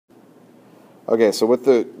Okay, so with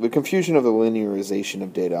the confusion of the linearization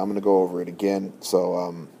of data, I'm going to go over it again.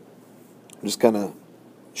 So just kind of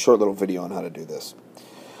short little video on how to do this.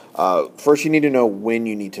 First, you need to know when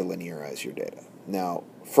you need to linearize your data. Now,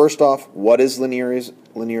 first off, what is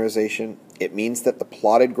linearization? It means that the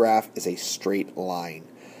plotted graph is a straight line.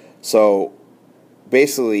 So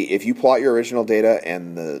basically, if you plot your original data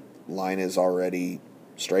and the line is already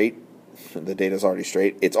straight, the data is already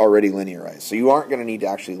straight, it's already linearized. So you aren't going to need to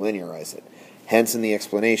actually linearize it. Hence, in the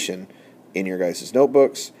explanation in your guys'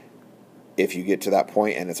 notebooks, if you get to that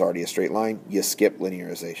point and it's already a straight line, you skip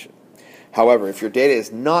linearization. However, if your data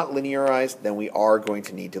is not linearized, then we are going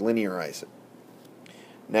to need to linearize it.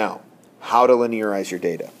 Now, how to linearize your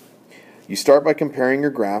data? You start by comparing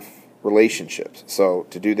your graph relationships. So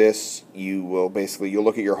to do this, you'll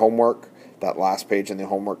look at your homework, that last page in the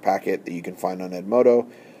homework packet that you can find on Edmodo,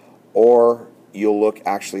 or you'll look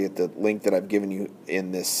actually at the link that I've given you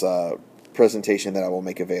in this presentation that I will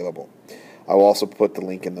make available. I will also put the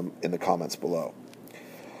link in the comments below.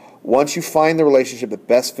 Once you find the relationship that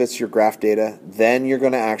best fits your graph data, then you're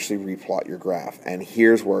going to actually replot your graph. And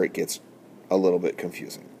here's where it gets a little bit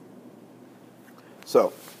confusing.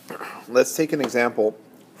 So let's take an example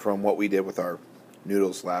from what we did with our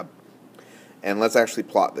Noodles lab. And let's actually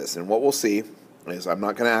plot this. And what we'll see is, I'm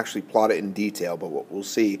not going to actually plot it in detail, but what we'll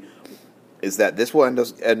see is that this will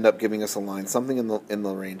end up giving us a line, something in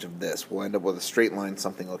the range of this. We'll end up with a straight line,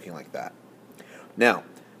 something looking like that. Now,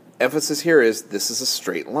 emphasis here is this is a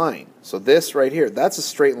straight line. So this right here, that's a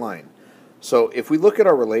straight line. So if we look at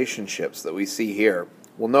our relationships that we see here,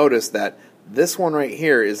 we'll notice that this one right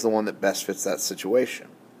here is the one that best fits that situation.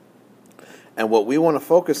 And what we want to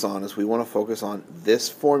focus on is we want to focus on this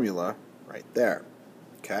formula right there.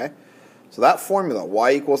 Okay? So that formula,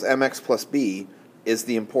 y equals mx plus b, is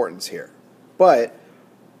the importance here. But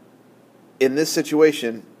in this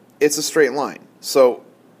situation, it's a straight line. So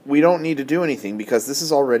we don't need to do anything because this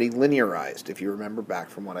is already linearized, if you remember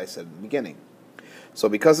back from what I said in the beginning. So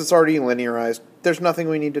because it's already linearized, there's nothing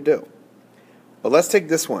we need to do. But let's take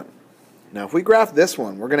this one. Now if we graph this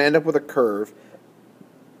one, we're going to end up with a curve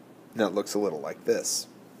that looks a little like this.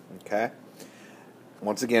 Okay?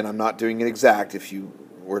 Once again, I'm not doing it exact. If you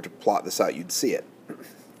were to plot this out, you'd see it.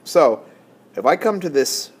 So if I come to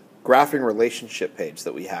this graphing relationship page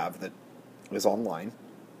that we have that is online,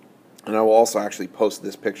 and I will also actually post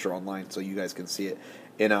this picture online so you guys can see it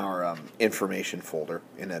in our information folder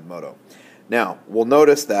in Edmodo. Now, we'll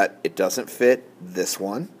notice that it doesn't fit this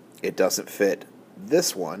one, it doesn't fit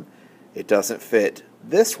this one, it doesn't fit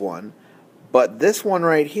this one, but this one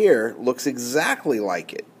right here looks exactly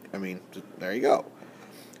like it. I mean, there you go.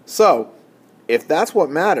 So, if that's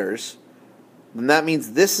what matters, then that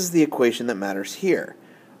means this is the equation that matters here.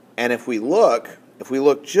 And if we look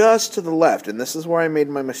just to the left, and this is where I made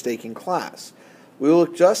my mistake in class, we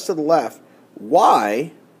look just to the left,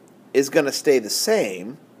 y is going to stay the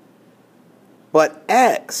same, but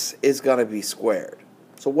x is going to be squared.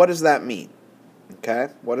 So what does that mean? Okay,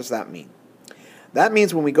 what does that mean? That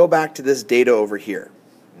means when we go back to this data over here,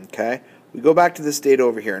 okay, we go back to this data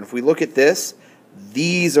over here, and if we look at this,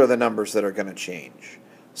 these are the numbers that are going to change.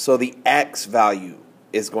 So the x value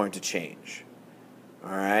is going to change.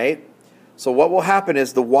 All right? So what will happen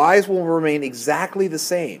is the y's will remain exactly the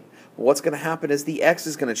same. But what's going to happen is the x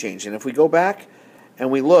is going to change. And if we go back and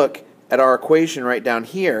we look at our equation right down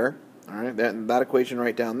here, all right, that equation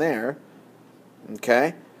right down there,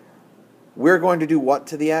 okay, we're going to do what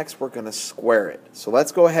to the x? We're going to square it. So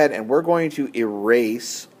let's go ahead and we're going to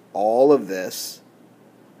erase all of this.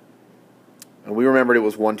 And we remembered it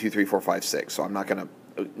was 1, 2, 3, 4, 5, 6. So I'm not going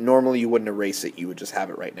to, normally you wouldn't erase it. You would just have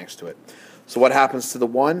it right next to it. So what happens to the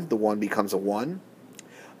 1? The 1 becomes a 1.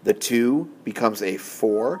 The 2 becomes a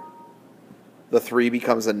 4. The 3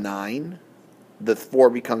 becomes a 9. The 4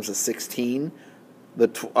 becomes a 16. The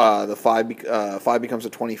 5 becomes a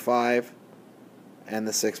 25. And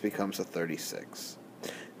the 6 becomes a 36.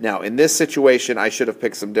 Now, in this situation, I should have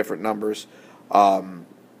picked some different numbers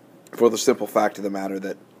for the simple fact of the matter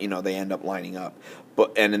that, you know, they end up lining up.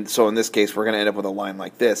 So in this case, we're going to end up with a line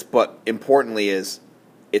like this. But importantly is,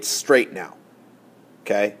 it's straight now.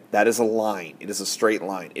 Okay? That is a line. It is a straight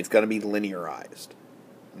line. It's going to be linearized.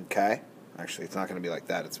 Okay? Actually, it's not going to be like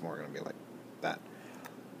that. It's more going to be like that.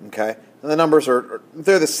 Okay? And the numbers they're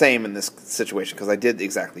the same in this situation because I did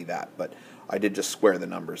exactly that. But I did just square the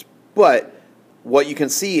numbers. But what you can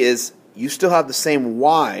see is you still have the same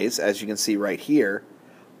y's, as you can see right here,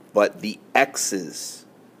 but the x's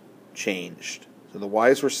changed. So the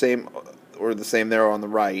y's were the same there on the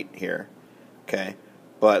right here. Okay?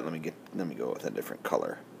 But let me go with a different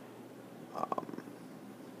color.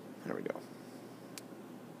 There we go.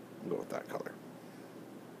 We'll go with that color.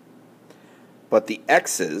 But the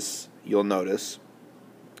x's, you'll notice,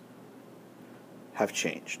 have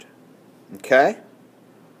changed. Okay?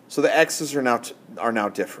 So the x's are now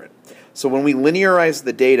different. So when we linearize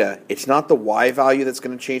the data, it's not the y value that's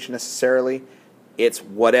going to change necessarily. It's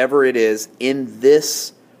whatever it is in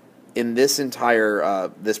this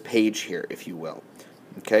entire this page here, if you will.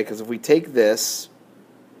 Okay? Because if we take this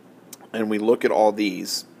and we look at all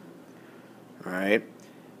these, all right,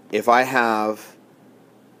 if I have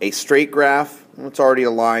a straight graph, it's already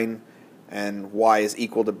a line, and y is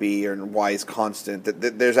equal to b, or y is constant,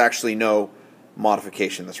 there's actually no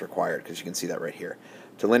modification that's required, because you can see that right here.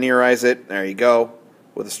 To linearize it, there you go,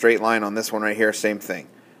 with a straight line on this one right here, same thing.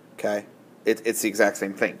 Okay, it's the exact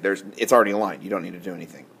same thing. It's already aligned. You don't need to do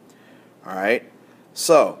anything. All right.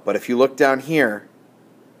 So, but if you look down here,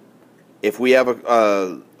 if we have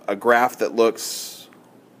a graph that looks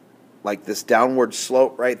like this downward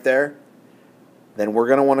slope right there, then we're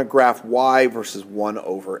going to want to graph y versus 1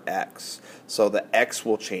 over x. So the x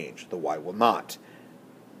will change, the y will not.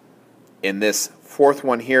 In this fourth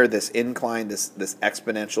one here, this incline, this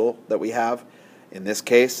exponential that we have, in this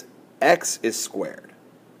case, x is squared.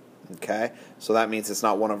 Okay? So that means it's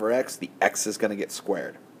not 1 over x, the x is going to get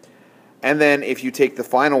squared. And then if you take the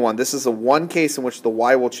final one, this is the one case in which the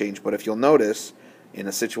y will change, but if you'll notice, in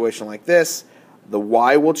a situation like this, the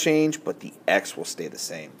y will change, but the x will stay the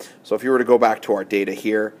same. So if you were to go back to our data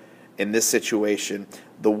here, in this situation,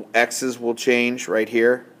 the x's will change right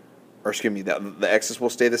here, or excuse me, the x's will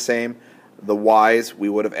stay the same. The y's, we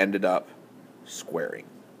would have ended up squaring.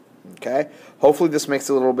 Okay? Hopefully this makes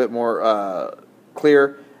it a little bit more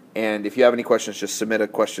clear. And if you have any questions, just submit a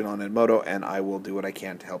question on Edmodo, and I will do what I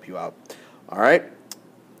can to help you out. All right?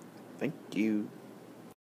 Thank you.